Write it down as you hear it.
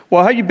Well,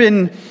 I hope you've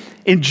been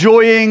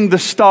enjoying the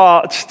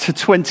start to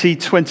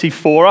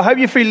 2024. I hope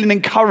you're feeling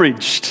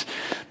encouraged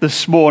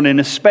this morning,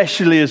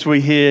 especially as we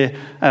hear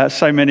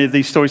so many of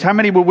these stories. How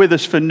many were with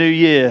us for New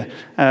Year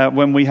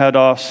when we had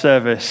our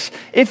service?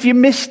 If you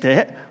missed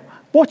it,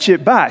 watch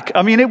it back.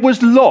 I mean, it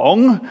was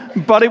long,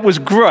 but it was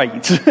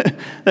great.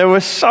 There were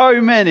so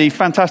many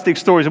fantastic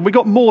stories, and we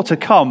got more to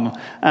come.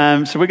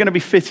 So we're going to be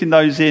fitting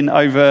those in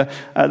over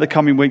the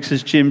coming weeks,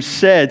 as Jim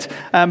said.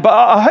 But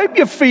I hope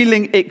you're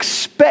feeling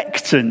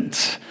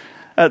expectant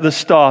at the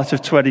start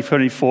of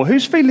 2024.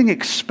 Who's feeling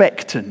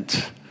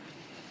expectant?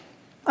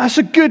 That's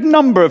a good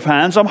number of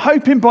hands. I'm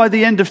hoping by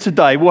the end of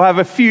today we'll have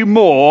a few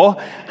more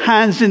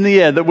hands in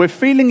the air that we're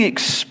feeling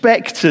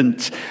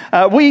expectant.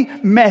 We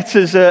met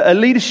as a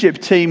leadership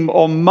team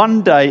on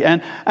Monday,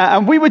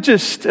 and we were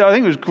just, I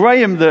think it was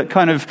Graham that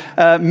kind of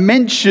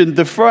mentioned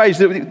the phrase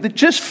that it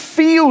just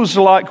feels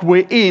like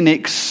we're in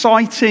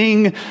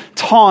exciting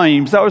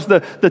times. That was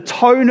the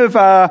tone of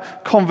our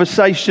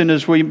conversation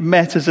as we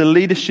met as a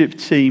leadership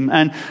team.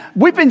 And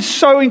we've been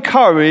so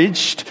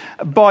encouraged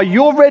by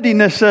your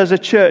readiness as a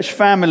church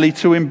family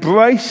to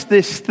embrace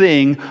this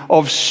thing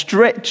of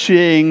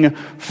stretching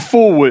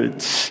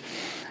forwards.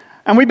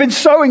 And we've been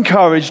so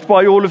encouraged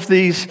by all of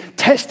these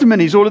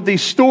testimonies, all of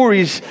these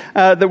stories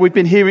that we've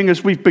been hearing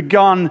as we've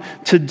begun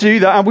to do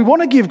that. And we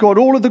want to give God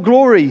all of the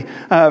glory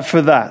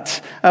for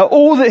that,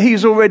 all that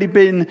he's already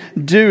been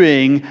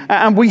doing.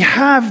 And we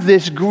have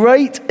this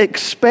great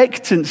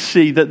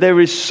expectancy that there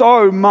is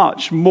so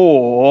much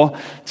more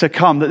to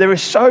come, that there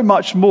is so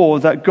much more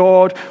that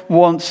God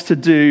wants to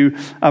do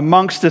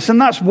amongst us.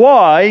 And that's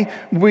why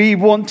we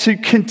want to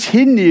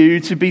continue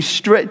to be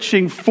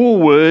stretching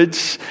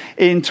forwards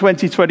in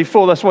 2024.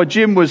 That's why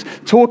Jim was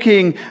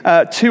talking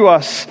to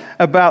us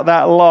about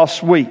that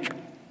last week.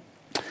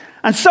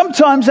 And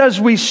sometimes as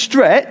we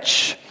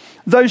stretch,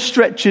 those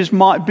stretches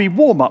might be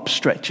warm-up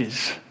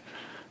stretches.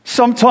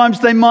 Sometimes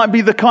they might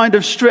be the kind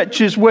of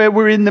stretches where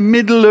we're in the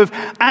middle of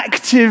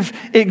active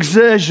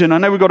exertion. I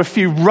know we've got a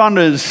few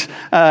runners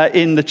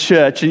in the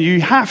church, and you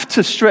have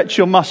to stretch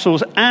your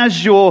muscles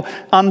as you're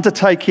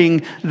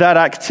undertaking that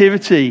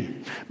activity.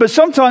 But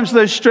sometimes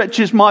those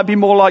stretches might be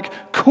more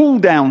like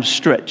cool-down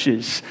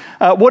stretches.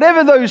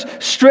 Whatever those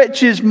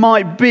stretches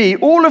might be,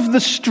 all of the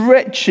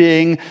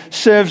stretching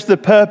serves the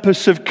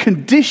purpose of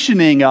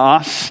conditioning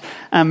us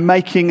and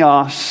making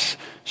us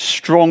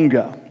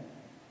stronger.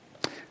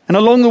 And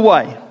along the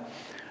way,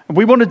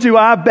 we want to do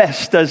our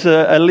best as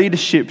a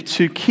leadership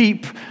to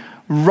keep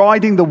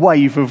riding the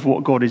wave of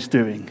what God is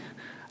doing.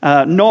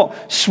 Not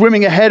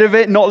swimming ahead of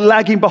it, not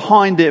lagging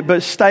behind it,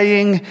 but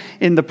staying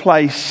in the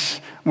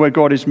place where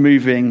God is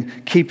moving,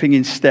 keeping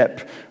in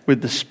step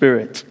with the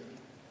Spirit.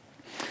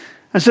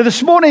 And so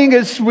this morning,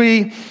 as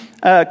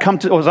I come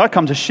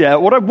to share,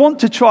 what I want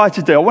to try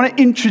to do, I want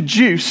to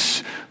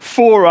introduce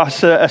for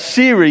us a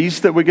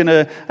series that we're going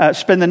to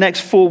spend the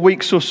next 4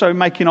 weeks or so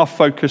making our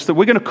focus, that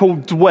we're going to call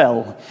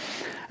Dwell.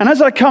 And as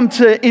I come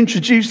to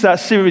introduce that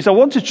series, I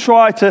want to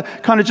try to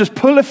kind of just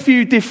pull a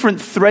few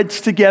different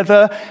threads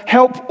together,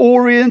 help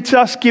orient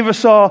us, give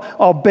us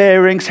our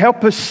bearings,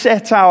 help us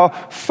set our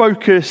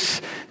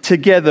focus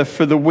together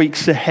for the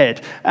weeks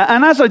ahead.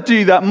 And as I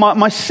do that,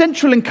 my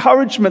central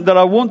encouragement that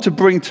I want to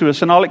bring to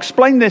us, and I'll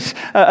explain this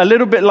a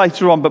little bit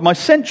later on, but my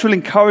central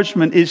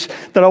encouragement is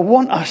that I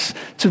want us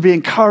to be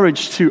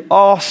encouraged to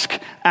ask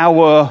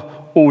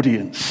our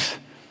audience.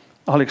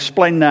 I'll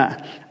explain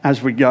that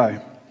as we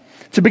go.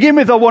 To begin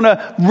with, I want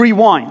to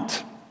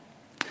rewind.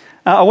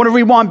 I want to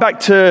rewind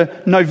back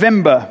to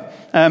November.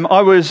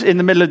 I was in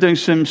the middle of doing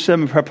some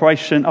sermon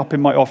preparation up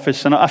in my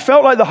office, and I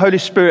felt like the Holy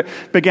Spirit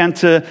began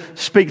to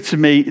speak to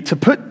me to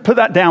put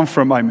that down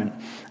for a moment.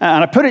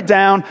 And I put it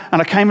down, and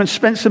I came and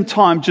spent some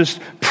time just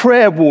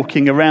prayer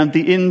walking around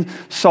the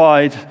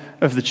inside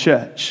of the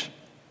church.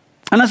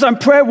 And as I'm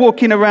prayer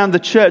walking around the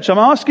church, I'm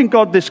asking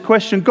God this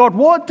question: God,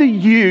 what do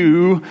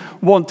you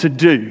want to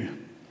do?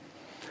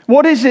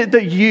 What is it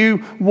that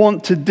you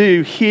want to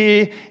do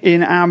here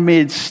in our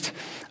midst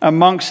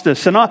amongst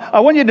us? And I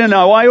want you to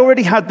know, I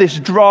already had this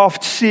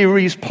draft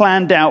series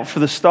planned out for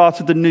the start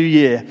of the new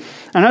year.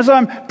 And as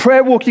I'm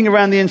prayer walking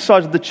around the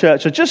inside of the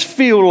church, I just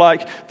feel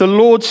like the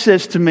Lord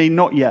says to me,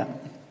 not yet.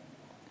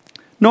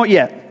 Not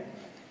yet.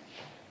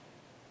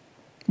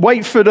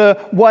 Wait for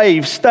the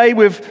wave. Stay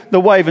with the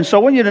wave. And so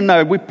I want you to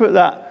know, we put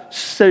that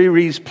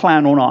series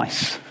plan on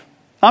ice.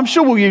 I'm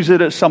sure we'll use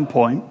it at some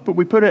point, but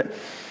we put it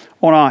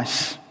on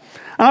ice.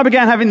 And I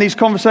began having these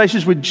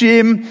conversations with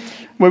Jim,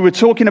 where we're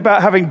talking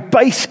about having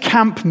base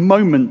camp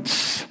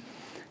moments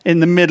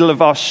in the middle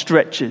of our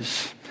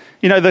stretches.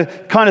 You know, the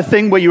kind of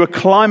thing where you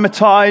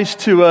acclimatize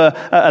to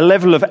a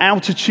level of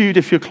altitude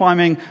if you're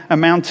climbing a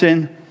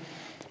mountain.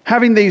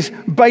 Having these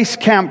base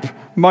camp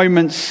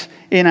moments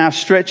in our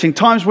stretching,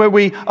 times where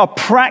we are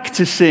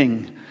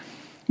practicing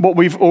what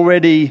we've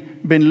already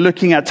been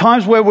looking at.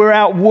 Times where we're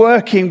out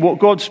working what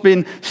God's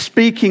been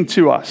speaking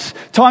to us.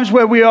 Times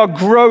where we are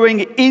growing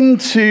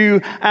into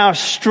our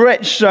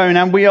stretch zone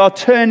and we are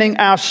turning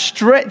our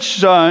stretch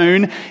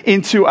zone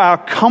into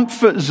our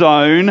comfort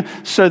zone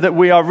so that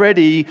we are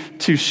ready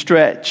to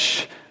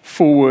stretch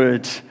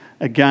forward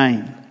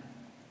again.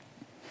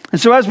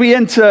 And so as we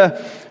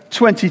enter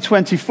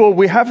 2024,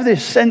 we have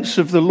this sense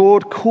of the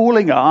Lord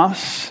calling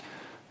us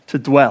to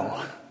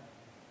dwell.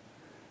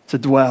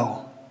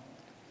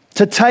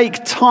 To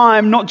take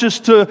time not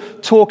just to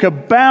talk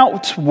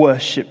about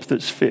worship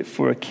that's fit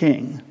for a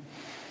king,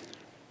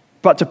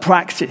 but to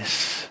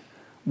practice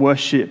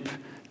worship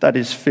that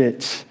is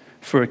fit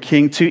for a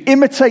king. To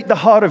imitate the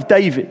heart of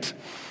David.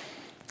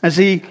 As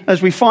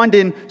we find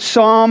in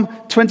Psalm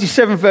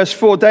 27 verse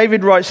 4,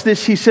 David writes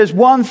this. He says,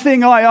 "One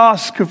thing I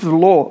ask of the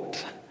Lord,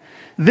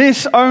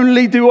 this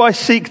only do I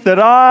seek, that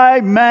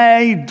I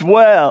may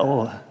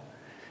dwell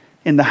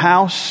in the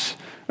house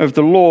of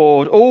the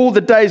Lord all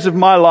the days of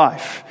my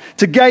life,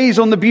 to gaze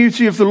on the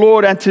beauty of the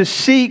Lord and to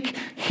seek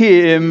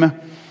him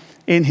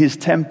in his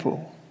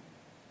temple."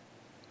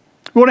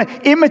 We want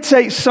to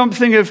imitate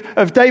something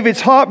of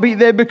David's heartbeat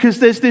there, because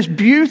there's this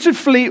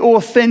beautifully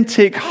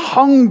authentic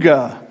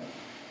hunger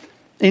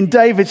in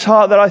David's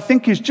heart that I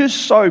think is just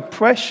so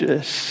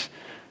precious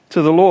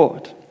to the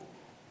Lord.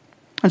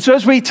 And so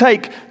as we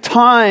take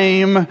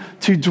time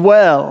to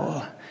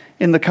dwell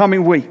in the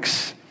coming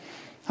weeks,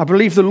 I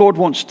believe the Lord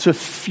wants to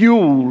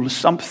fuel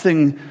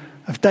something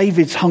of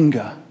David's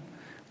hunger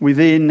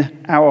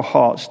within our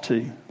hearts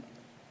too.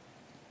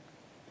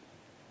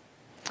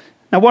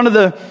 Now, one of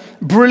the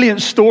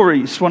brilliant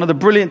stories, one of the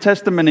brilliant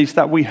testimonies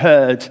that we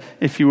heard,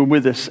 if you were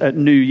with us at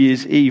New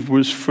Year's Eve,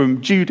 was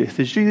from Judith.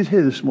 Is Judith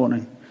here this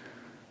morning?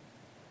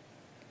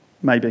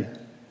 Maybe.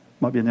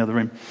 Might be in the other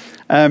room.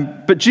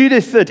 But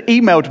Judith had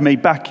emailed me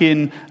back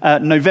in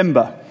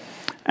November.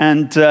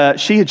 And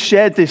she had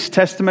shared this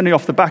testimony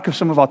off the back of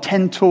some of our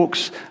 10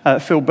 talks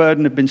Phil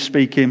Burden had been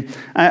speaking.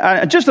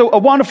 And just a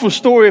wonderful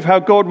story of how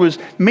God was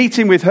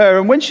meeting with her.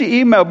 And when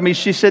she emailed me,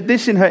 she said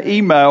this in her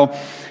email.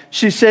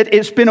 She said,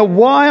 "It's been a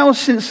while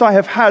since I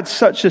have had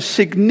such a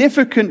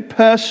significant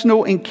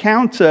personal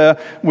encounter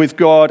with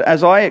God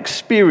as I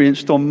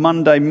experienced on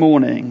Monday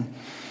morning.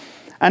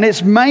 And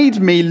it's made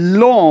me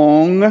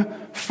long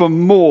for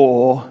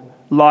more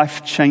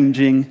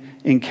life-changing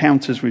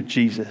encounters with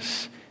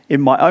Jesus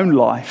in my own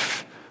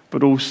life,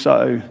 but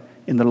also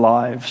in the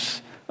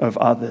lives of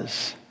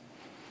others."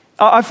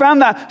 I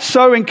found that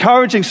so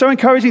encouraging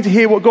to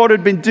hear what God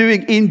had been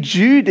doing in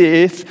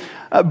Judith,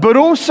 but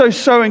also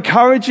so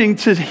encouraging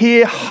to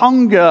hear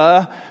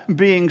hunger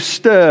being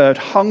stirred,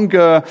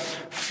 hunger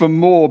for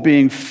more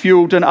being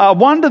fueled. And I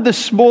wonder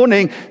this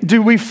morning,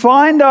 do we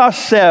find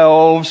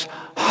ourselves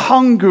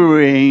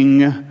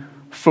hungering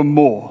for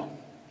more?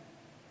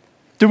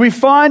 Do we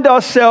find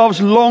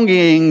ourselves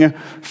longing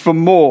for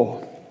more?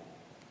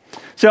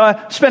 So I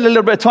spent a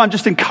little bit of time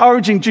just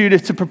encouraging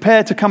Judith to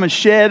prepare to come and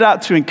share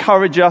that, to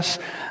encourage us.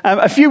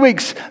 A few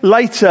weeks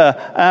later,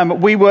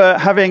 we were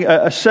having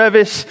a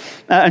service,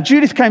 and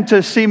Judith came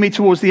to see me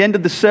towards the end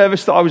of the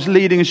service that I was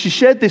leading, and she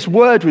shared this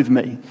word with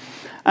me.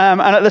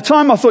 And at the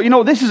time I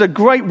thought, this is a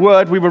great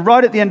word. We were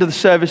right at the end of the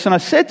service, and I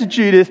said to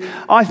Judith,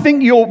 "I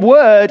think your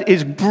word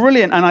is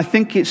brilliant, and I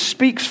think it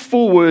speaks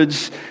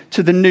forwards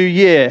to the new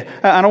year.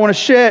 And I want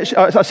to share,"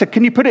 I said,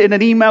 "Can you put it in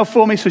an email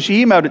for me?" So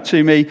she emailed it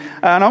to me,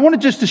 and I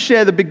wanted just to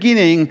share the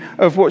beginning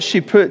of what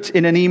she put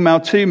in an email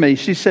to me.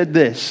 She said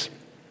this.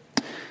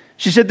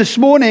 She said, "This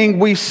morning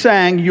we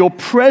sang, 'Your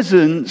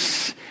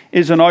presence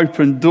is an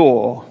open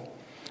door.'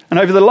 And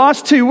over the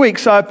last 2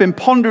 weeks, I've been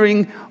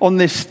pondering on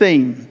this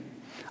theme.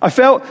 I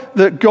felt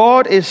that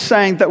God is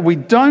saying that we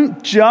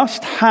don't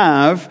just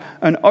have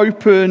an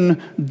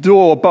open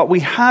door, but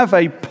we have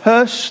a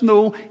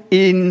personal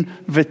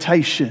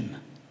invitation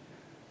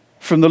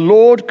from the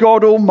Lord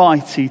God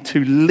Almighty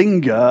to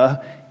linger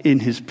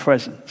in his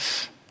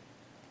presence."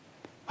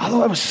 I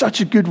thought that was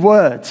such a good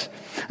word.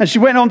 And she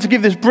went on to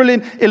give this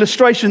brilliant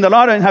illustration that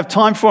I don't have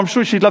time for. I'm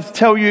sure she'd love to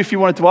tell you if you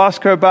wanted to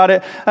ask her about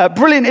it.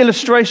 Brilliant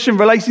illustration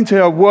relating to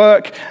her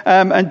work,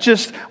 and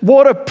just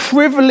what a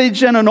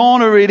privilege and an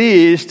honor it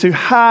is to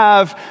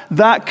have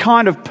that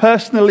kind of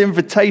personal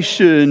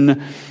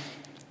invitation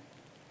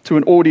to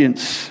an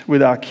audience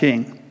with our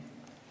King.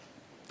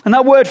 And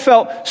that word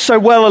felt so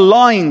well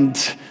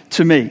aligned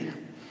to me.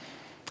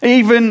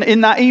 Even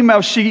in that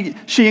email, she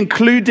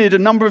included a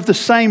number of the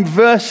same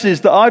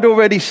verses that I'd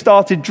already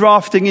started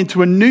drafting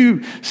into a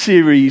new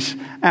series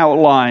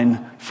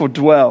outline for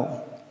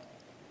Dwell.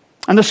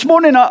 And this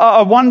morning,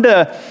 I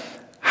wonder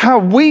how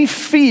we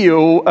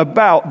feel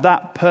about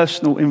that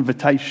personal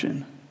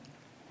invitation.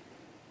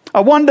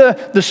 I wonder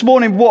this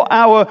morning what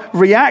our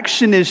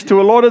reaction is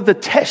to a lot of the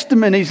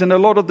testimonies and a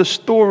lot of the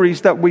stories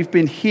that we've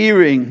been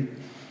hearing.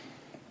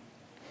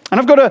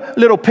 And I've got a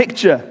little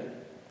picture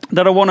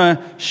that I want to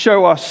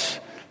show us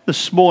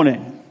this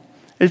morning.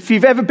 If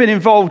you've ever been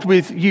involved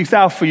with Youth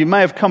Alpha, you may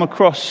have come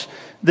across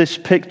this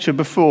picture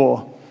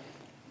before.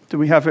 Do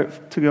we have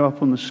it to go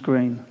up on the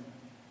screen?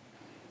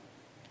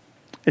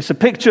 It's a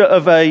picture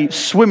of a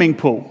swimming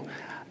pool,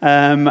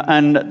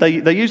 and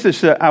they use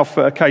this at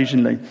Alpha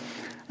occasionally.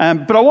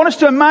 But I want us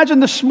to imagine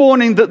this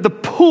morning that the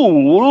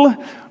pool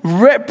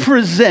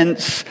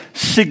represents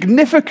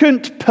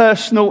significant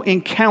personal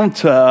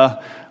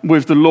encounter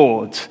with the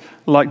Lord,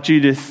 like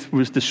Judith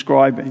was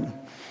describing.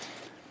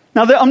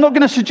 Now, I'm not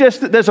going to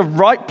suggest that there's a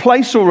right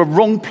place or a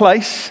wrong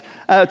place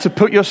to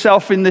put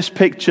yourself in this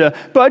picture,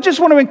 but I just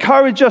want to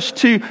encourage us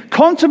to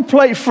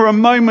contemplate for a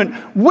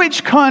moment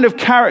which kind of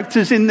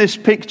characters in this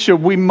picture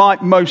we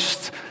might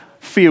most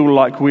feel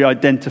like we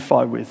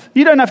identify with.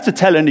 You don't have to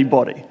tell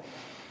anybody.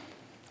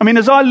 I mean,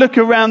 as I look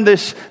around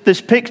this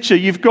picture,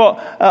 you've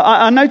got,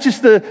 I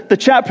noticed the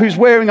chap who's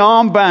wearing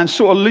armbands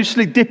sort of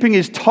loosely dipping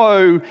his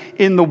toe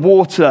in the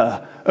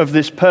water of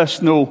this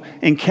personal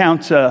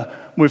encounter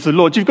with the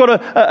Lord. You've got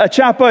a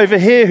chap over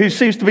here who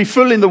seems to be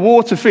full in the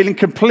water, feeling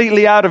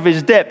completely out of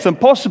his depth and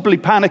possibly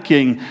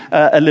panicking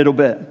a little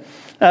bit.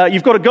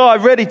 You've got a guy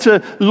ready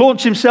to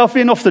launch himself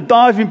in off the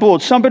diving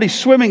board, somebody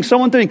swimming,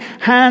 someone doing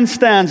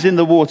handstands in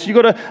the water.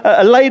 You've got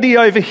a lady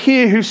over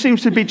here who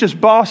seems to be just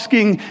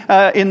basking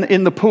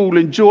in the pool,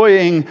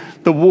 enjoying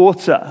the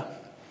water.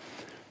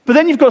 But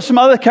then you've got some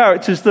other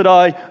characters that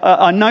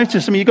I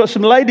noticed. I mean, you've got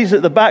some ladies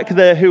at the back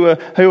there who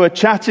are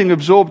chatting,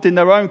 absorbed in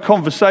their own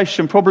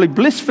conversation, probably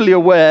blissfully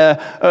aware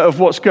of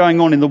what's going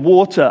on in the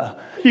water.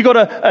 You've got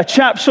a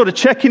chap sort of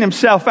checking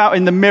himself out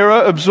in the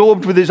mirror,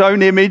 absorbed with his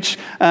own image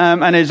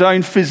and his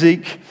own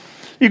physique.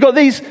 You've got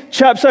these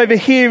chaps over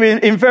here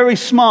in very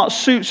smart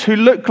suits who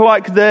look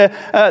like they're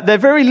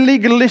very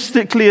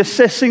legalistically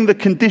assessing the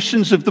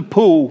conditions of the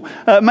pool,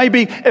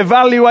 maybe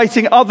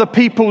evaluating other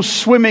people's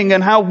swimming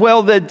and how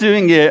well they're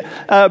doing it,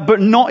 but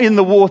not in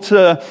the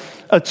water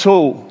at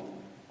all.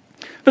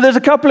 But there's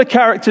a couple of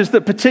characters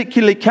that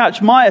particularly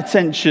catch my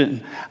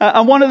attention.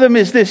 And one of them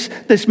is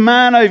this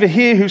man over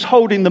here who's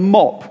holding the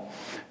mop,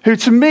 who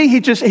to me,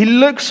 he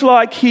looks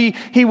like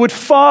he would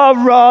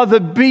far rather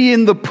be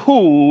in the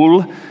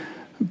pool,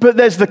 but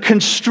there's the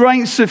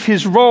constraints of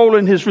his role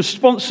and his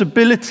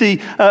responsibility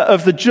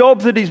of the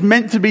job that he's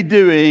meant to be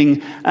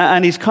doing,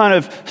 and he's kind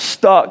of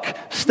stuck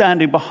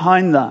standing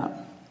behind that.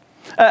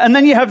 And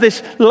then you have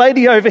this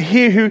lady over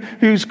here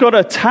who's got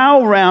a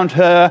towel around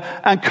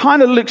her and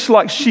kind of looks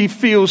like she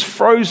feels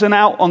frozen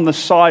out on the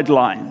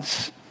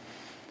sidelines.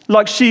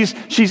 Like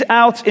she's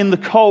out in the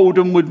cold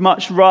and would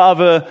much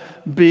rather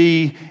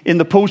be in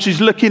the pool.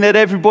 She's looking at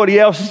everybody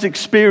else's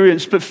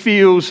experience but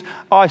feels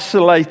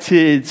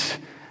isolated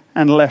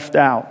and left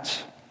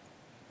out.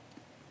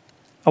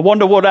 I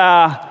wonder what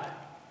our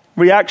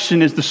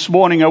reaction is this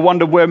morning. I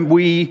wonder when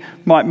we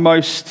might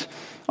most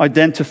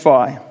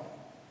identify.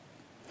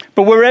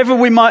 But wherever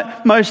we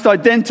might most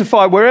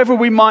identify, wherever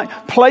we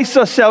might place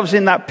ourselves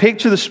in that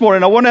picture this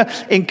morning, I want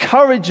to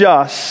encourage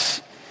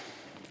us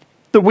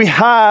that we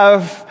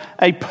have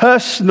a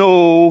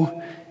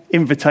personal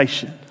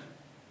invitation.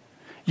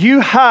 You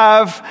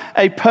have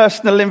a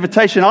personal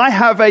invitation. I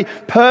have a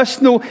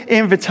personal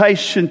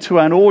invitation to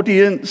an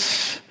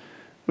audience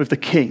with the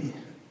King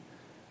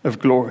of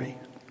Glory.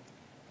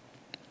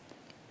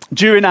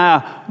 During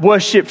our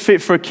Worship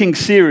Fit for a King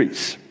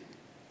series,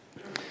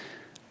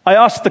 I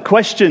asked the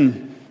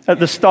question at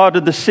the start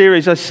of the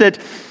series. I said,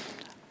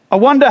 I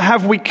wonder,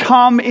 have we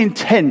come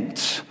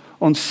intent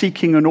on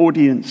seeking an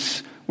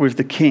audience with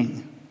the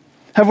King?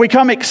 Have we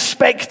come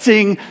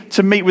expecting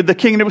to meet with the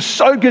King? And it was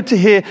so good to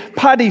hear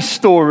Paddy's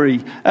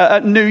story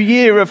at New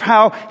Year of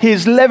how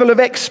his level of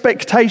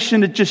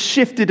expectation had just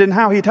shifted and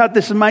how he'd had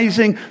this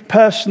amazing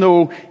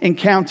personal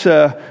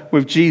encounter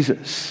with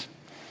Jesus.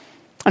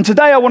 And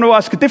today I want to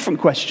ask a different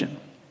question.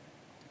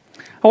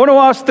 I want to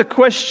ask the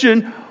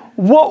question,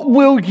 what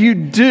will you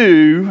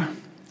do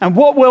and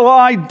what will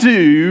I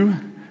do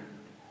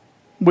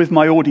with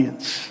my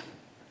audience?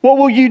 What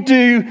will you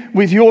do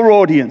with your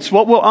audience?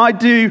 What will I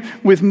do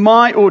with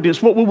my audience?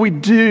 What will we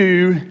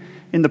do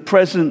in the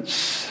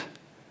presence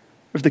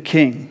of the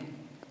King?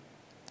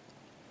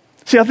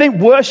 See, I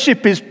think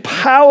worship is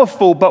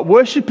powerful, but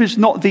worship is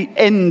not the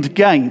end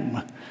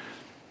game.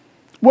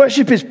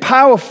 Worship is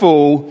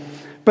powerful,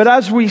 but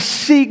as we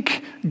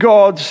seek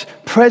God's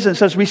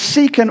presence, as we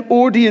seek an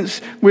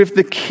audience with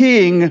the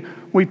King,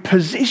 we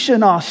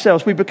position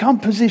ourselves, we become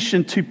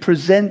positioned to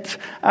present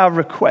our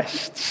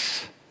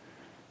requests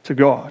to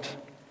God.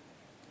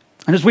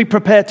 And as we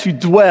prepare to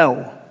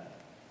dwell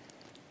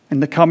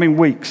in the coming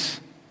weeks,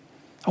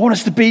 I want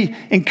us to be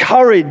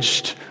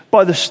encouraged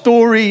by the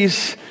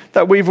stories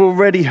that we've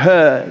already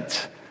heard.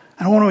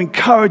 And I want to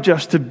encourage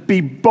us to be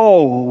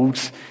bold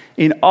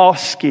in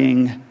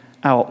asking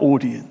our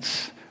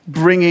audience,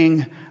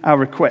 bringing our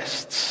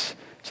requests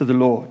to the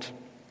Lord.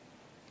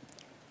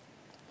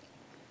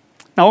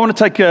 Now, I want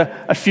to take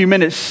a few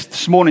minutes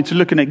this morning to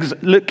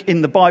look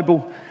in the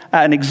Bible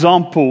at an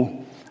example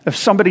of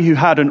somebody who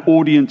had an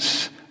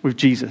audience with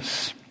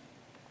Jesus.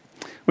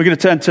 We're going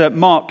to turn to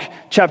Mark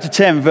chapter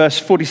 10, verse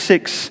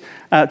 46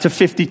 to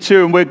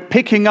 52, and we're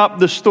picking up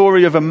the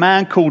story of a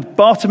man called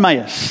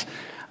Bartimaeus.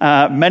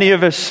 Many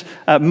of us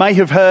may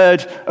have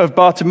heard of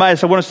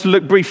Bartimaeus. I want us to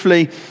look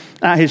briefly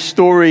at his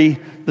story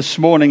this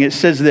morning. It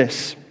says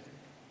this.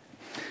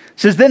 It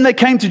says, then they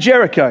came to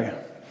Jericho.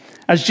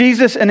 As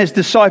Jesus and his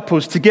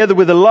disciples, together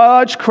with a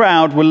large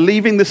crowd, were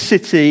leaving the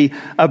city,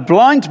 a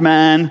blind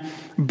man,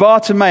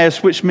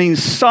 Bartimaeus, which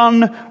means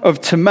son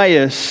of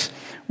Timaeus,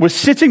 was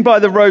sitting by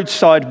the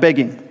roadside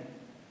begging.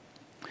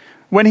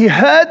 When he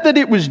heard that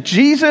it was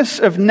Jesus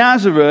of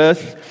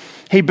Nazareth,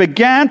 he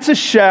began to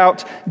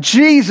shout,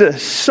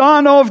 Jesus,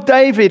 son of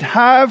David,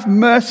 have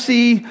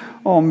mercy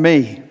on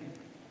me.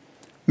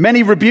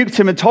 Many rebuked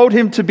him and told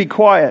him to be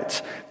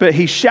quiet, but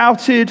he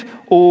shouted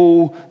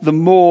all the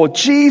more,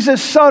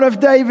 Jesus, son of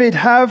David,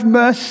 have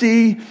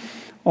mercy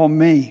on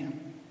me.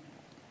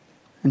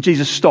 And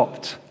Jesus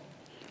stopped.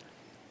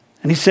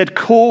 And he said,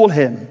 call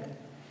him.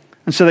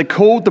 And so they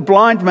called the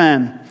blind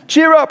man.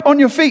 Cheer up, on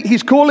your feet,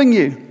 he's calling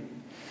you.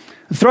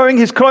 And throwing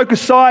his cloak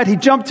aside, he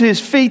jumped to his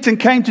feet and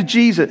came to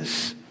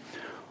Jesus.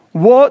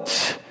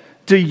 What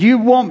do you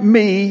want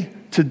me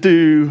to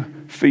do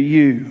for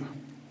you?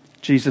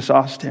 Jesus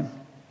asked him.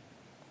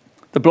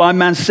 The blind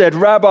man said,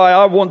 Rabbi,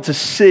 I want to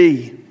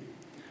see.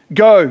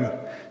 Go,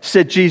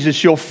 said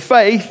Jesus, your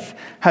faith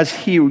has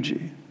healed you.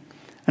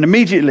 And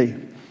immediately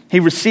he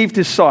received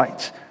his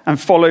sight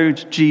and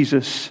followed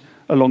Jesus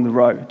along the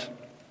road.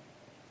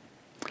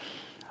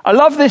 I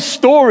love this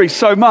story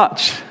so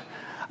much.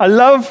 I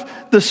love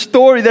the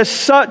story. There's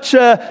such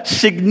a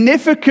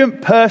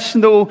significant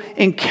personal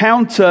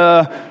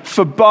encounter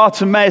for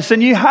Bartimaeus.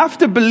 And you have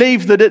to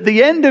believe that at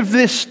the end of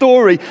this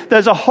story,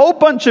 there's a whole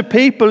bunch of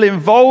people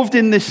involved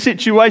in this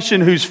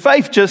situation whose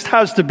faith just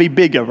has to be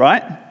bigger,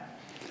 right?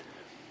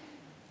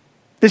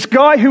 This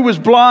guy who was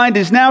blind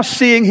is now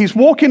seeing. He's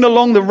walking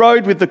along the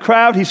road with the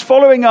crowd. He's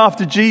following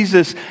after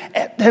Jesus.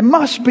 There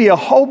must be a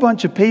whole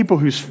bunch of people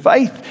whose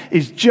faith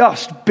is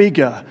just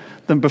bigger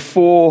than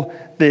before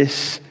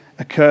this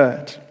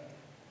occurred.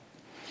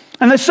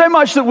 And there's so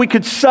much that we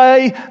could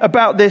say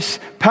about this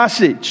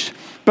passage,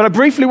 but I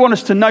briefly want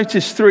us to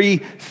notice three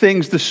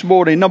things this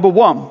morning. Number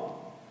one,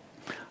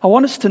 I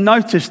want us to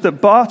notice that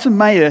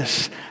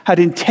Bartimaeus had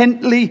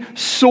intently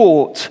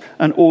sought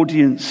an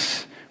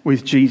audience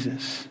with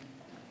Jesus.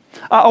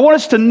 I want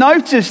us to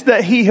notice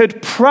that he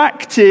had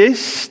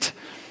practiced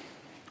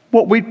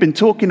what we've been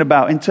talking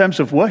about in terms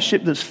of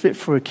worship that's fit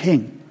for a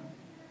king.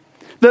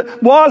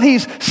 That while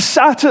he's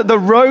sat at the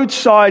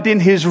roadside in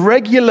his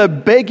regular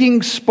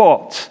begging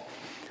spot,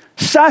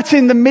 sat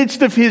in the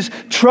midst of his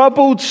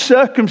troubled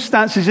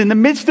circumstances, in the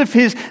midst of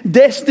his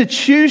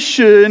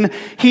destitution,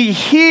 he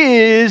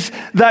hears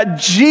that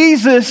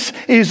Jesus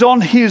is on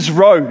his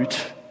road.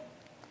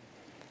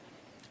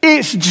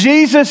 It's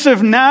Jesus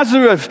of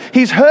Nazareth.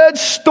 He's heard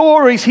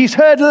stories, he's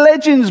heard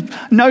legends,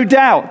 no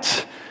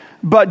doubt.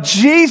 But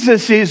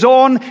Jesus is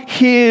on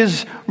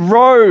his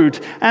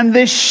road, and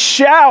this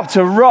shout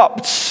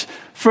erupts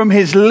from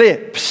his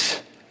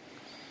lips.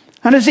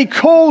 And as he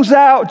calls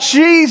out,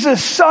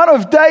 Jesus, son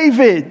of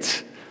David,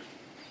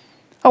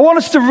 I want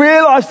us to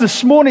realize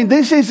this morning,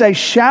 this is a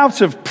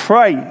shout of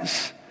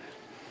praise.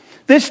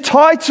 This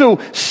title,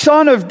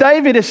 Son of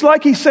David, it's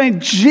like he's saying,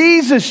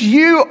 Jesus,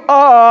 you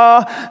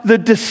are the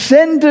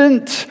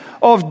descendant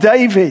of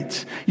David.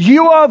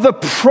 You are the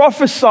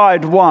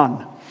prophesied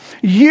one.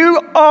 You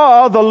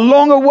are the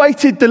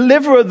long-awaited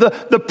deliverer,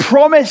 the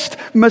promised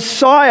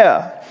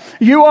Messiah.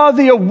 You are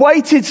the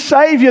awaited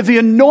Savior, the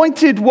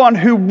anointed one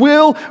who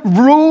will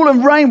rule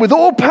and reign with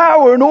all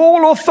power and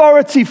all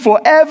authority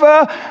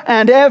forever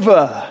and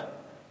ever.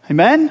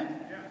 Amen?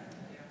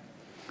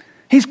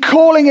 He's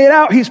calling it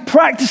out. He's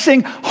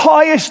practicing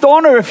highest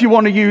honor, if you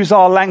want to use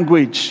our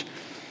language.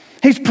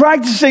 He's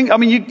practicing,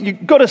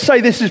 you've got to say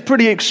this is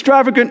pretty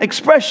extravagant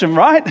expression,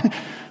 right?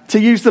 To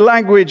use the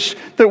language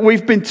that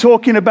we've been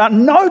talking about.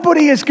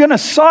 Nobody is going to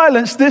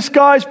silence this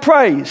guy's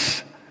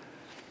praise.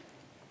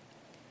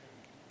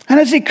 And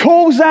as he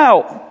calls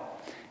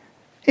out,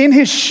 in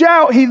his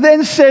shout, he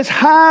then says,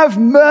 have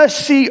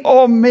mercy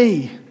on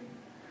me.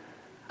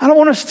 And I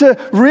want us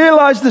to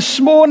realize this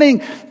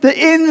morning that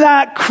in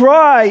that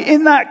cry,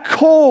 in that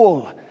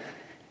call,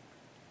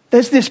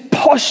 there's this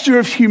posture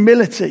of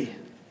humility.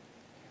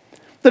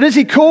 That as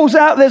he calls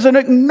out, there's an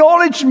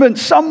acknowledgement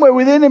somewhere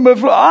within him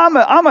of,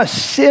 I'm a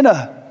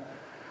sinner.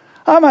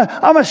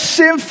 I'm a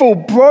sinful,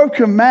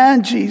 broken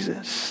man,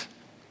 Jesus.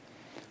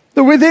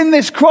 That within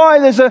this cry,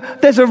 there's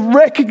a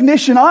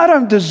recognition, I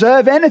don't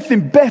deserve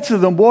anything better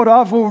than what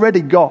I've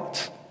already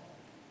got.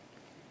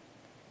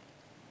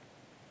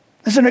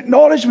 There's an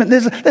acknowledgement,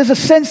 there's a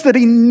sense that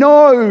he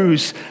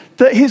knows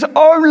that his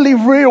only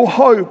real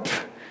hope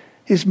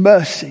is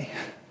mercy.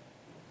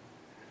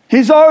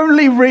 His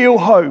only real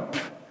hope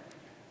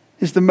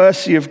is the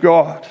mercy of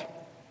God.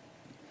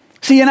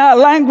 See, in our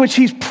language,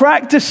 he's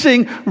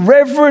practicing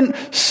reverent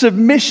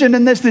submission,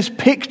 and there's this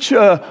picture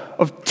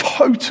of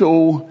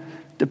total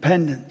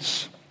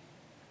dependence.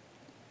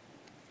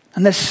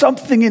 And there's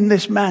something in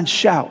this man's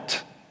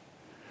shout.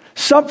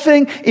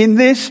 Something in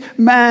this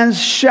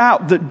man's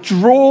shout that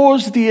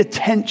draws the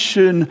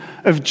attention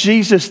of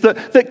Jesus,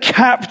 that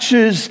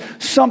captures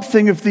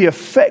something of the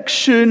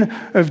affection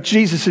of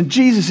Jesus. And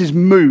Jesus is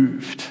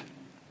moved.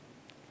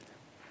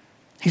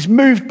 He's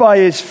moved by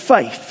his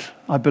faith,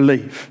 I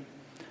believe.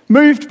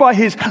 Moved by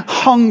his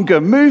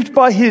hunger, moved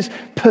by his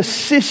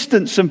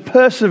persistence and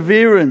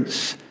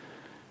perseverance.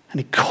 And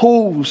he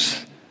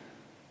calls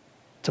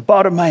to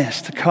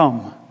Bartimaeus to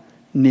come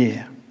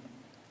near.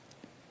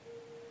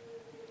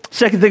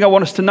 Second thing I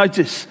want us to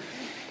notice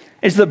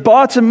is that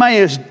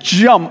Bartimaeus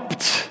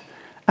jumped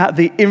at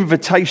the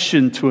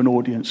invitation to an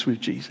audience with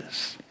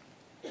Jesus.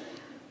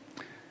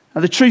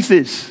 Now the truth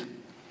is,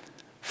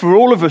 for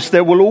all of us,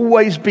 there will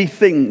always be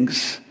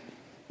things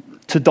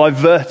to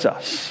divert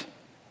us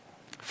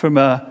from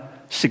a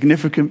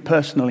significant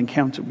personal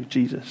encounter with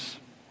Jesus.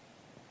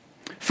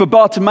 For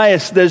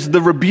Bartimaeus, there's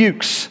the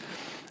rebukes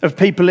of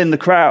people in the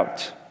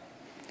crowd.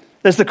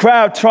 There's the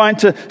crowd trying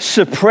to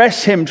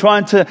suppress him,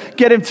 trying to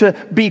get him to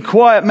be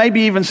quiet.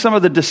 Maybe even some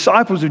of the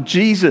disciples of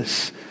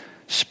Jesus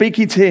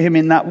speaking to him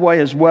in that way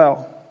as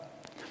well.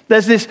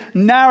 There's this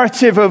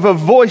narrative of a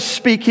voice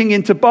speaking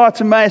into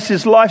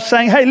Bartimaeus' life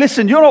saying, hey,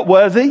 listen, you're not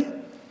worthy.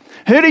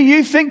 Who do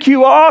you think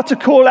you are to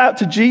call out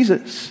to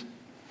Jesus?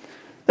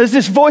 There's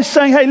this voice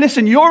saying, hey,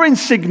 listen, you're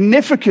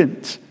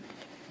insignificant.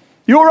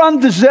 You're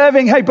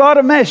undeserving. Hey,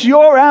 Bartimaeus,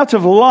 you're out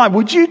of line.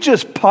 Would you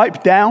just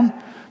pipe down?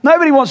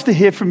 Nobody wants to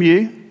hear from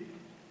you.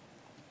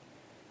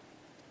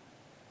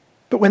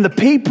 But when the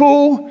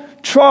people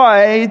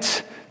tried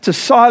to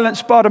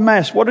silence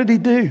Bartimaeus, what did he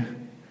do?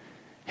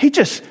 He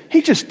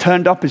just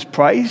turned up his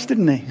praise,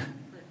 didn't he?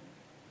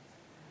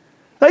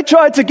 They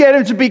tried to get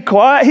him to be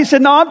quiet. He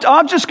said, no,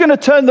 I'm just going to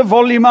turn the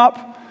volume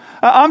up.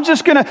 I'm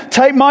just going to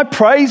take my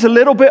praise a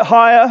little bit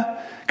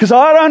higher because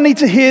I don't need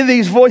to hear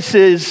these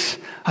voices.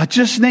 I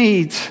just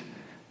need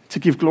to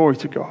give glory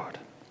to God.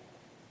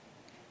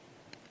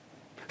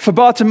 For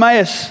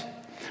Bartimaeus,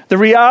 the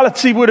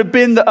reality would have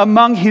been that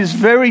among his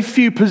very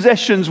few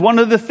possessions, one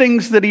of the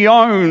things that he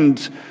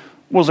owned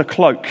was a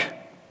cloak.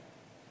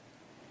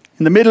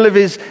 In the middle of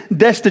his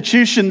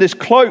destitution, this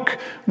cloak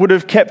would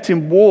have kept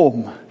him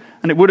warm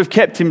and it would have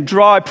kept him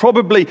dry.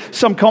 Probably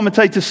some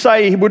commentators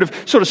say he would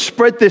have sort of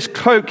spread this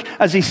cloak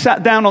as he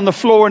sat down on the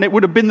floor, and it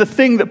would have been the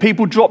thing that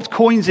people dropped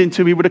coins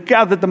into. He would have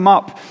gathered them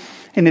up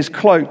in his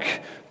cloak,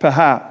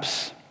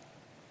 perhaps.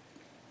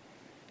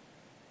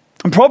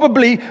 And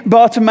probably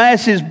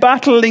Bartimaeus is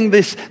battling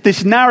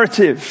this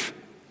narrative.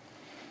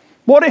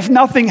 What if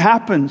nothing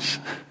happens?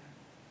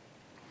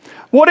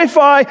 What if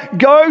I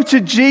go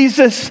to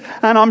Jesus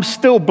and I'm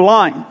still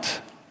blind?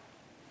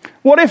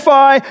 What if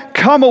I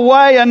come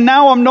away and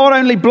now I'm not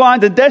only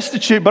blind and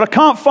destitute, but I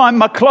can't find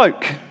my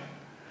cloak?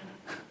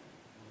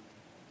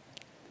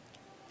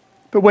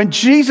 But when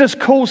Jesus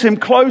calls him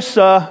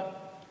closer,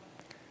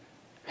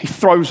 he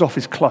throws off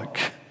his cloak.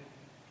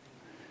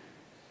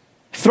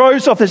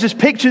 Throws off, there's this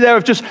picture there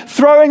of just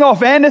throwing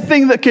off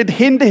anything that could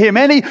hinder him,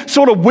 any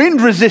sort of wind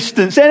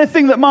resistance,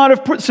 anything that might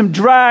have put some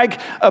drag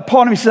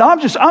upon him. He says, I'm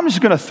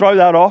just going to throw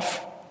that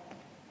off.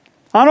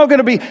 I'm not going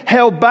to be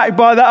held back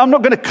by that. I'm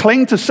not going to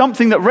cling to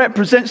something that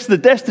represents the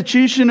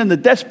destitution and the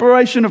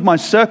desperation of my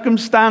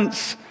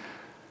circumstance.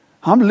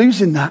 I'm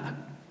losing that.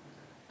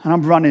 And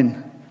I'm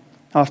running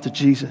after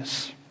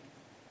Jesus.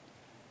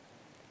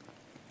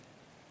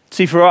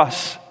 See, for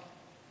us,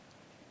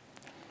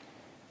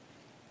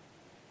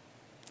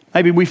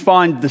 maybe we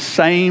find the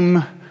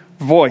same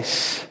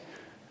voice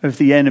of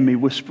the enemy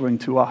whispering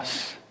to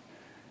us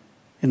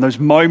in those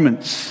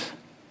moments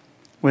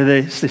where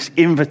there's this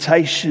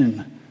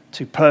invitation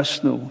to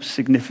personal,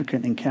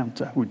 significant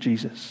encounter with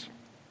Jesus.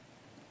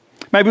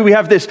 Maybe we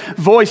have this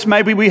voice,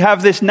 maybe we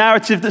have this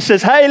narrative that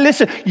says, hey,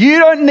 listen, you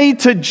don't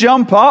need to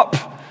jump up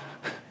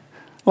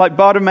like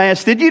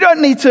Bartimaeus did. You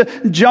don't need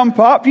to jump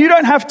up. You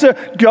don't have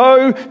to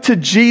go to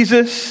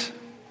Jesus.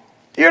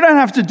 You don't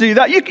have to do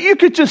that. You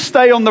could just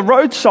stay on the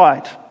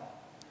roadside.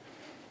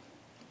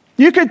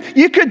 You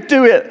could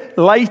do it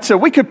later.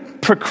 We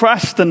could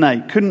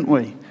procrastinate, couldn't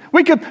we?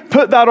 We could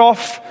put that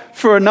off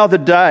for another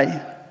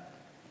day.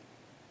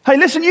 Hey,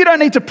 listen, you don't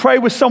need to pray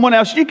with someone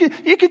else. You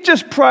could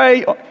just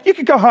pray. You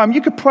could go home.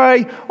 You could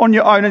pray on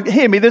your own. And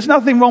hear me, there's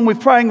nothing wrong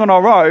with praying on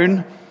our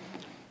own.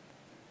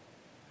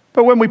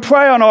 But when we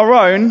pray on our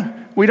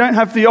own, we don't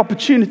have the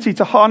opportunity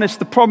to harness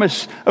the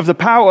promise of the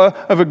power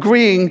of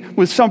agreeing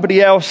with somebody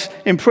else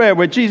in prayer,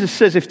 where Jesus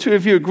says, if two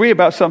of you agree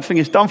about something,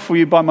 it's done for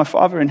you by my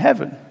Father in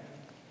heaven.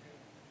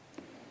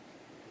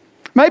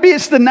 Maybe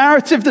it's the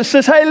narrative that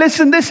says, hey,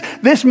 listen,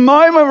 this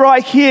moment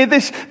right here,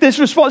 this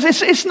response,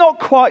 it's not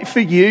quite for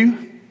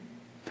you.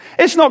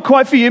 It's not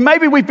quite for you.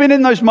 Maybe we've been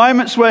in those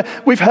moments where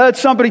we've heard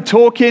somebody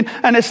talking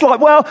and it's like,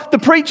 well, the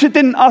preacher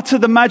didn't utter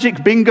the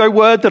magic bingo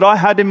word that I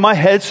had in my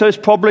head, so it's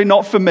probably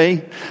not for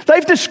me.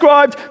 They've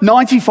described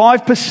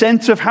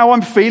 95% of how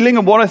I'm feeling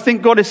and what I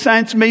think God is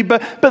saying to me,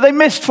 but they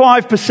missed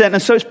 5%,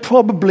 and so it's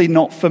probably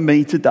not for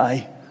me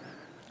today.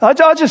 I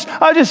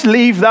just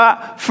leave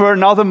that for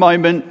another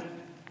moment.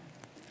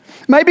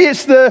 Maybe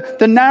it's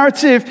the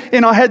narrative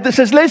in our head that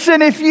says,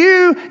 listen, if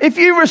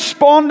you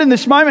respond in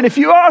this moment, if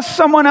you ask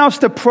someone else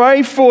to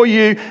pray for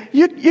you,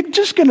 you're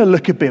just going to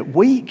look a bit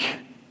weak.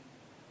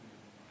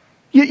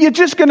 You're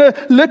just going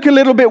to look a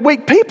little bit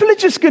weak. People are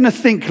just going to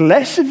think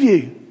less of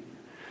you.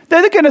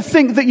 They're going to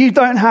think that you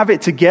don't have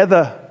it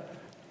together.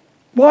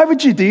 Why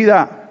would you do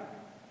that?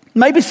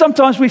 Maybe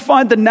sometimes we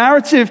find the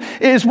narrative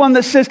is one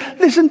that says,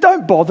 listen,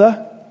 don't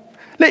bother.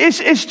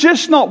 It's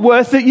just not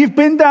worth it. You've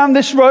been down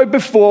this road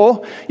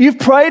before. You've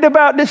prayed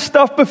about this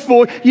stuff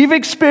before. You've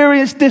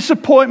experienced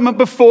disappointment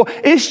before.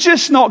 It's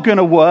just not going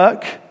to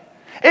work.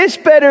 It's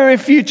better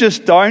if you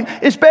just don't.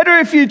 It's better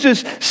if you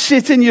just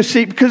sit in your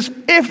seat, because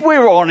if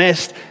we're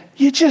honest,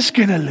 you're just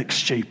going to look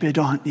stupid,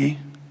 aren't you?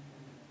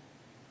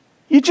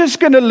 You're just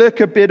going to look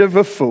a bit of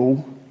a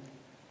fool.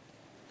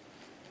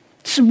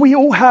 So we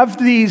all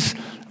have these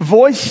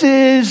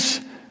voices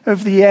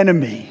of the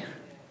enemy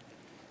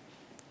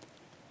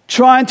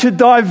trying to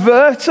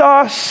divert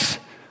us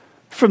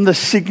from the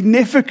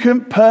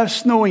significant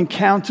personal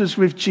encounters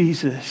with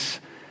Jesus,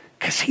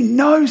 because he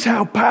knows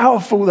how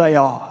powerful they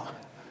are.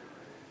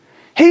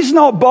 He's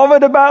not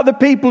bothered about the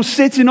people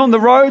sitting on the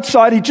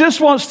roadside. He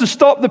just wants to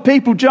stop the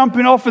people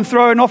jumping off and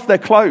throwing off their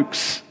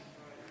cloaks.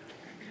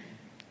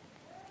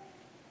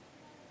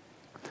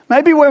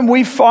 Maybe when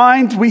we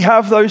find we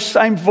have those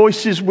same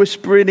voices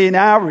whispering in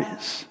our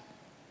ears,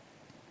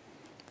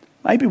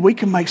 maybe we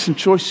can make some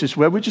choices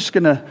where we're just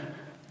going to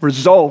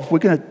resolve, we're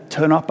going to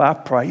turn up our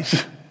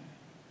praise.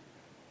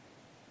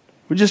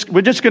 We're just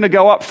going to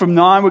go up from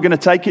 9, we're going to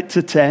take it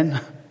to 10.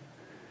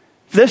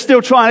 If they're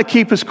still trying to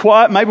keep us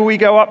quiet, maybe we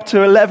go up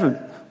to 11.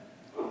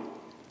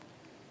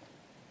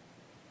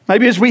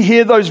 Maybe as we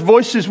hear those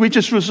voices, we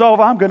just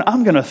resolve, I'm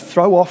going to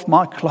throw off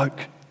my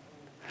cloak.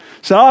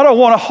 So I don't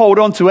want to hold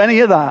on to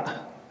any of that.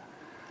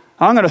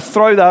 I'm going to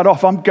throw that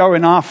off. I'm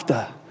going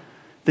after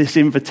this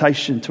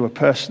invitation to a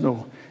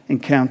personal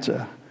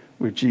encounter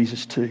with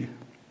Jesus too.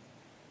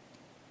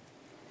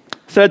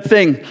 Third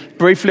thing,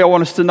 briefly, I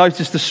want us to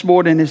notice this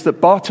morning is that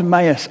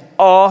Bartimaeus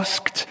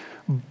asked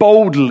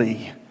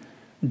boldly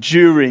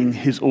during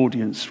his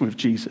audience with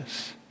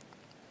Jesus.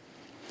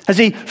 As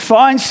he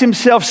finds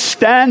himself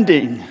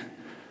standing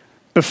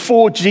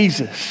before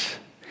Jesus,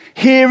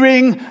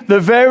 hearing the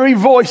very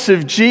voice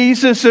of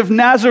Jesus of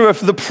Nazareth,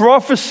 the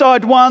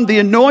prophesied one, the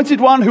anointed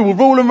one who will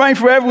rule and reign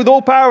forever with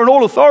all power and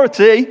all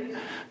authority.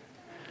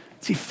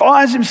 As he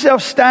finds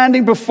himself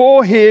standing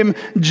before him,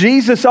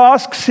 Jesus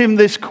asks him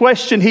this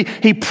question.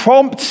 He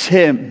prompts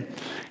him.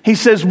 He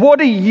says, what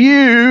do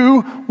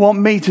you want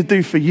me to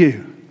do for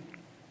you?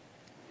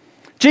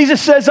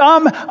 Jesus says,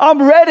 I'm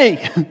ready.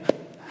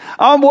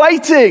 I'm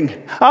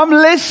waiting. I'm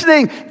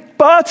listening.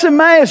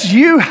 Bartimaeus,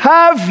 you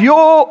have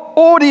your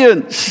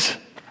audience.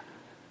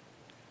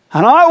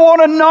 And I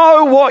want to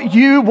know what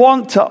you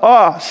want to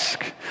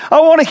ask.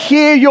 I want to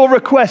hear your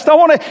request. I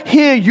want to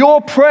hear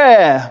your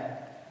prayer.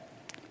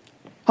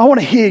 I want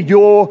to hear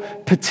your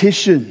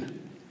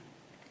petition.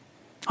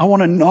 I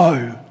want to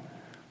know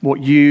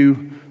what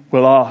you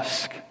will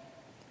ask.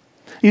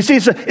 You see,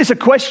 it's a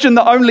question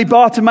that only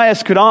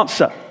Bartimaeus could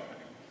answer.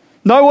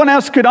 No one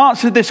else could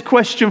answer this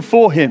question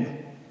for him.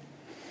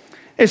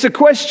 It's a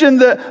question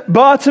that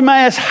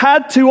Bartimaeus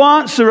had to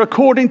answer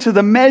according to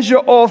the measure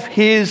of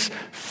his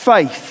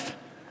faith,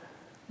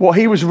 what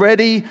he was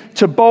ready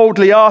to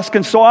boldly ask.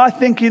 And so I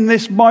think in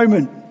this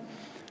moment,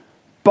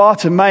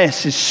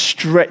 Bartimaeus is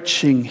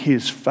stretching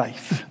his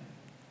faith.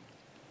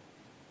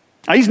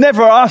 He's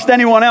never asked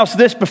anyone else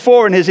this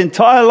before in his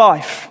entire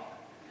life.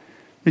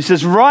 He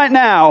says, right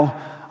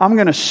now, I'm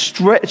going to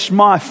stretch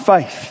my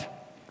faith.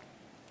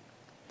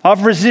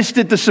 I've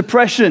resisted the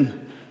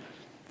suppression.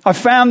 I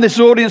found this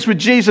audience with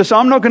Jesus.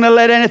 I'm not going to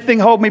let anything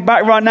hold me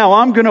back right now.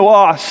 I'm going to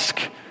ask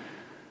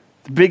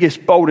the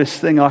biggest,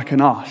 boldest thing I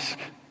can ask.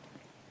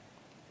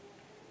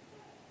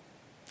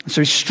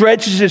 So he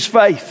stretches his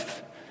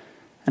faith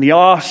and he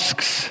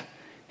asks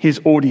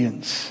his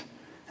audience.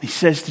 He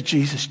says to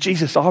Jesus,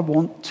 Jesus, I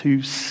want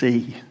to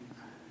see.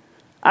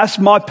 That's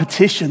my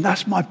petition.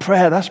 That's my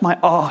prayer. That's my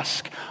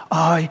ask.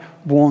 I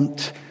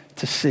want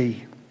to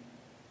see.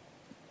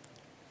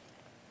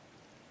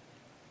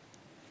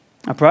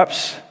 And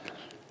perhaps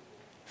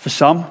for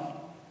some,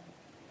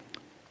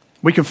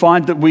 we can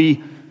find that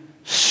we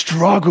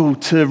struggle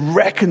to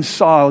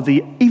reconcile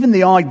even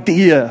the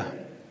idea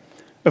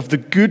of the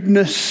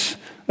goodness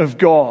of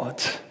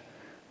God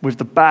with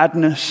the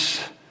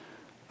badness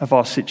of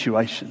our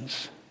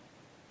situations.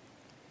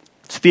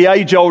 It's the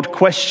age-old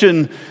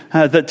question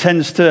that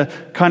tends to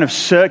kind of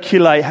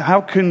circulate. How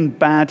can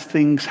bad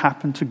things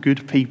happen to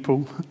good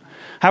people?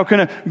 How can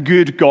a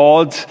good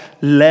God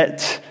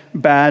let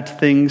bad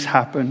things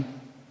happen?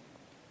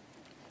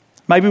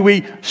 Maybe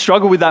we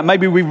struggle with that.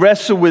 Maybe we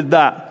wrestle with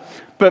that.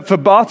 But for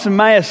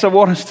Bartimaeus, I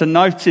want us to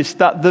notice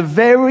that the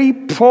very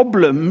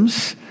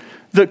problems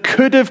that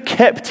could have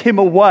kept him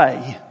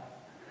away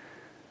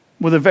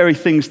were the very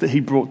things that he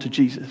brought to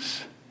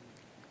Jesus.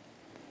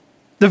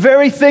 The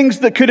very things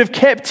that could have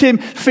kept him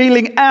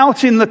feeling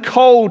out in the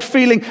cold,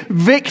 feeling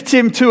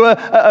victim to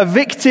a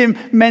victim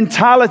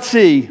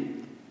mentality,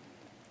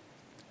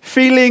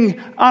 feeling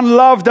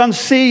unloved,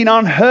 unseen,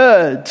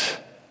 unheard.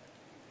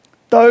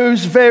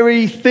 Those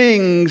very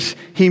things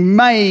he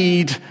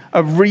made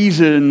a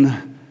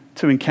reason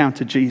to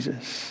encounter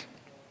Jesus.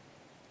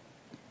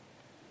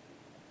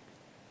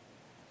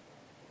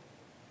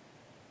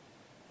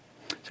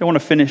 So I want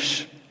to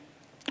finish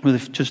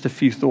with just a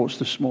few thoughts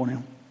this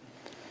morning.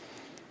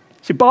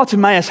 See,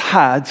 Bartimaeus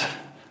had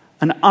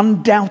an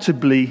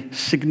undoubtedly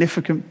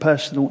significant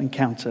personal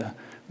encounter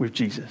with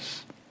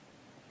Jesus.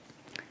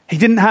 He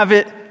didn't have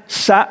it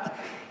sat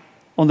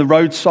on the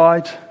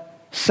roadside,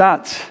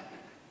 sat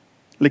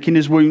licking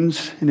his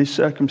wounds in his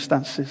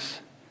circumstances,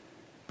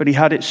 but he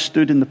had it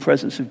stood in the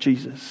presence of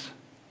Jesus.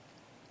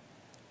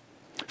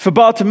 For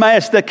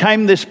Bartimaeus, there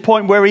came this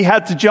point where he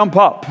had to jump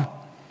up,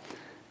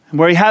 and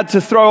where he had to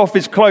throw off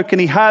his cloak,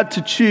 and he had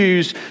to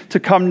choose to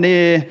come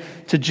near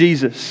to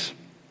Jesus.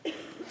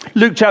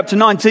 Luke chapter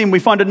 19, we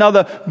find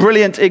another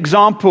brilliant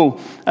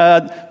example.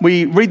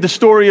 We read the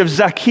story of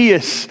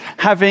Zacchaeus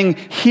having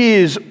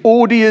his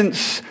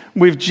audience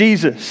with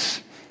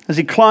Jesus as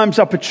he climbs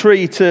up a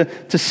tree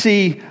to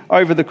see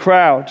over the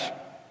crowd.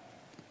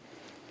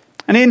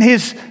 And in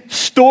his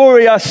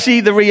story, I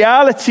see the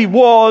reality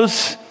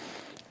was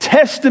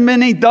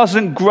testimony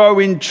doesn't grow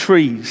in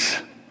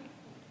trees.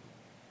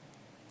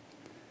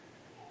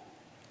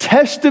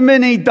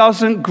 Testimony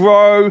doesn't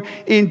grow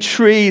in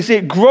trees.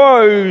 It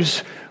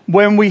grows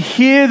when we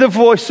hear the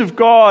voice of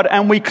God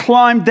and we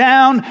climb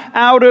down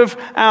out of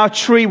our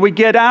tree. We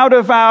get out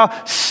of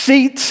our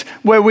seat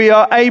where we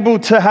are able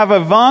to have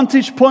a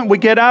vantage point. We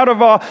get out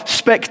of our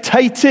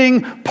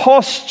spectating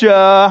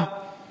posture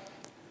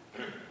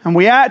and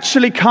we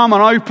actually come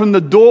and open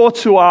the door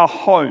to our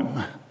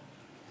home.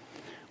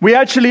 We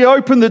actually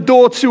open the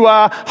door to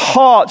our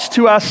hearts,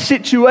 to our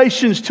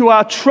situations, to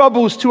our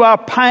troubles, to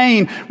our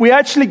pain. We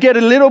actually get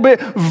a little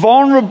bit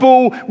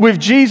vulnerable with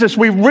Jesus.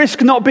 We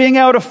risk not being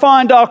able to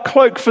find our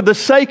cloak for the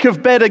sake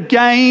of better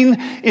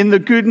gain in the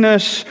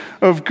goodness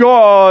of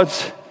God.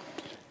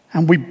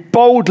 And we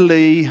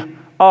boldly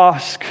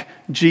ask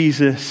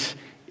Jesus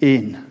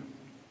in.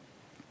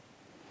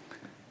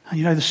 And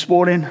you know, this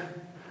morning,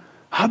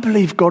 I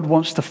believe God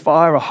wants to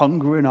fire a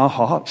hunger in our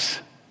hearts.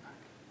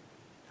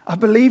 I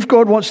believe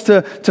God wants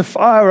to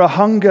fire a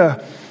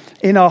hunger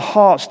in our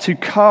hearts to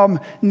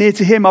come near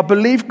to him. I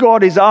believe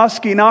God is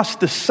asking us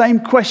the same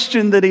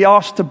question that he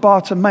asked to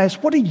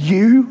Bartimaeus. What do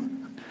you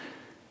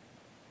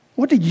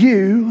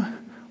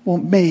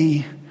want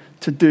me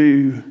to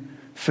do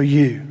for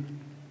you?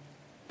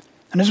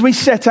 And as we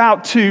set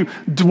out to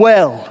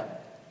dwell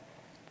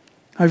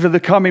over the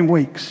coming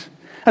weeks,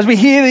 as we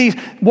hear these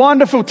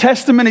wonderful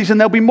testimonies,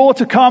 and there'll be more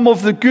to come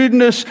of the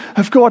goodness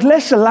of God,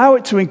 let's allow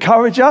it to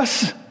encourage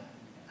us.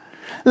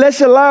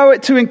 Let's allow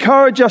it to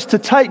encourage us to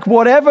take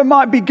whatever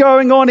might be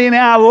going on in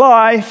our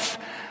life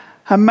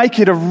and make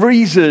it a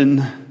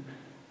reason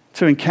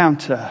to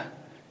encounter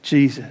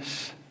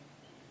Jesus.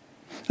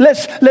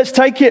 Let's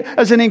take it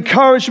as an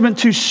encouragement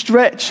to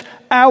stretch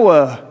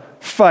our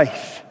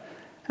faith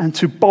and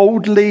to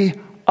boldly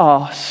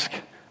ask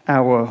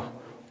our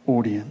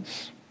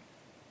audience.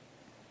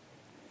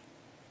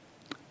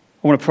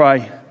 I want to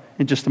pray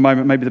in just a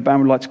moment. Maybe the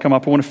band would like to come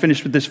up. I want to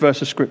finish with this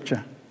verse of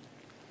scripture.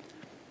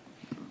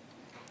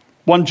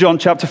 1 John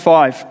chapter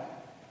 5,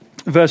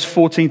 verse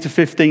 14 to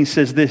 15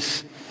 says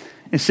this.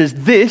 It says,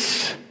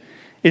 "This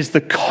is the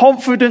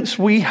confidence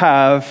we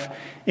have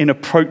in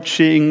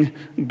approaching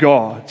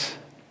God,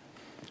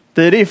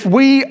 that if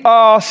we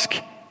ask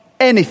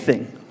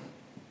anything,"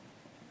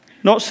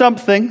 not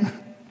something,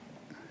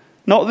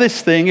 not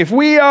this thing, if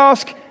we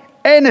ask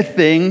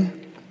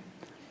anything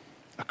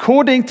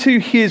according to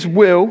his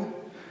will.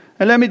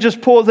 And let me just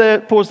pause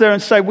there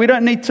and say, we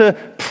don't need to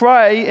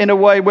pray in a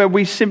way where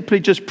we simply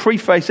just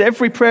preface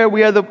every prayer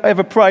we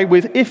ever pray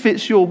with, "If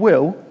it's your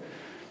will."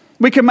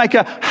 We can make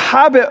a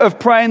habit of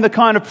praying the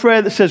kind of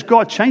prayer that says,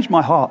 "God, change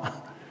my heart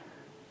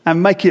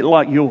and make it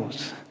like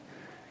yours.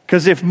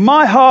 Because if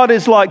my heart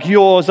is like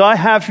yours, I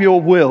have your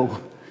will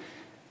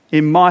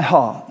in my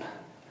heart."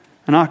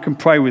 And I can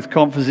pray with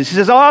confidence. He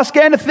says, "Ask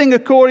anything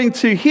according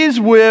to his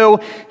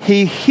will.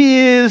 He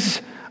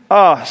hears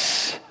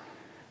us."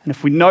 And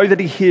if we know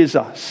that he hears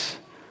us,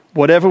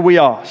 whatever we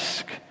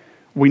ask,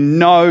 we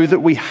know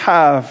that we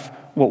have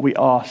what we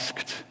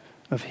asked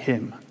of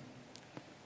him.